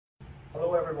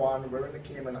Hello everyone, we're in the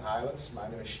Cayman Islands. My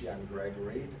name is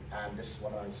Gregory, and this is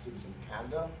one of our students in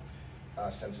Canada,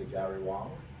 Sensei Gary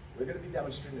Wong. We're going to be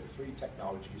demonstrating 3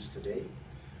 technologies today.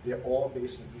 They're all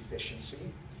based on efficiency.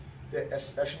 They're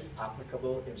especially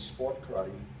applicable in sport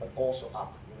karate, but also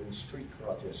applicable in street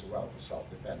karate as well for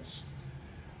self-defense.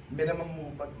 Minimum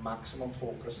movement, maximum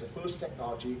focus. The first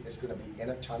technology is going to be in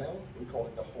a tunnel. We call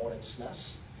it the Hornet'S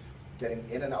nest, getting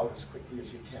in and out as quickly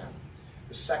as you can.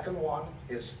 The second one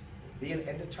is being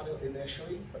in the tunnel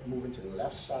initially, but moving to the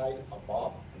left side of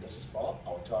Bob, and this is Bob,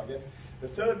 our target. The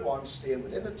third one, staying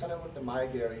within the tunnel with the Mae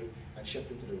Geri and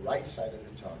shifting to the right side of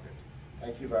the target.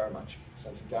 Thank you very much.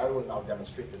 Sensei Gary will now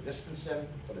demonstrate the distancing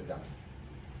for the dummy.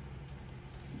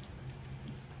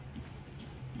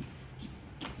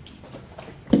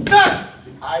 Done!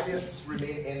 The idea is to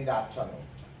remain in that tunnel.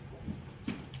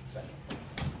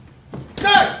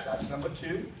 Done! That's number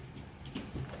 2.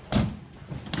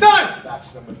 Done!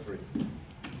 That's number 3.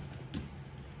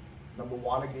 Number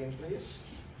 1 again, please.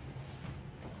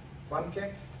 Front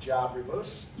kick, jab,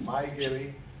 reverse, Mae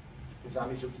Geri,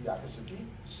 Kizami Tsuki, Gyaku Tsuki.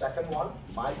 Second one,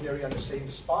 Mae Geri on the same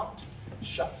spot,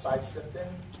 shut side shifting,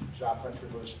 jab punch,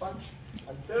 reverse punch.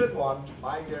 And third one,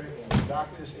 Mae Geri in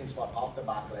exactly the same spot off the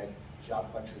back leg,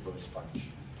 jab punch, reverse punch.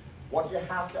 What you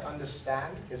have to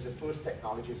understand is the first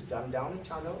technology is done down the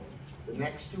tunnel. The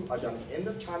next 2 are done in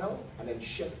the tunnel and then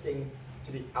shifting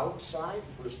to the outside,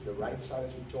 first to the right side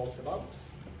as we talked about.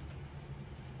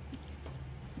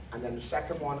 And then the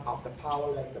second one off the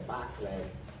power leg, the back leg,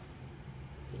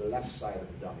 to the left side of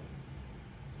the dummy.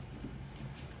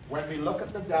 When we look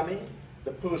at the dummy,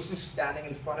 the person standing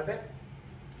in front of it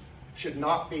should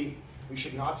not be, we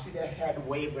should not see their head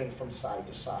wavering from side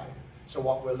to side. So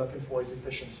what we're looking for is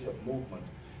efficiency of movement.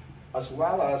 As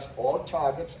well as all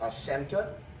targets are centered,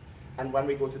 and when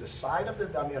we go to the side of the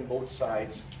dummy on both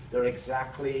sides, they're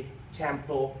exactly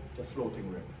temple to floating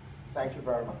rib. Thank you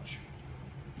very much.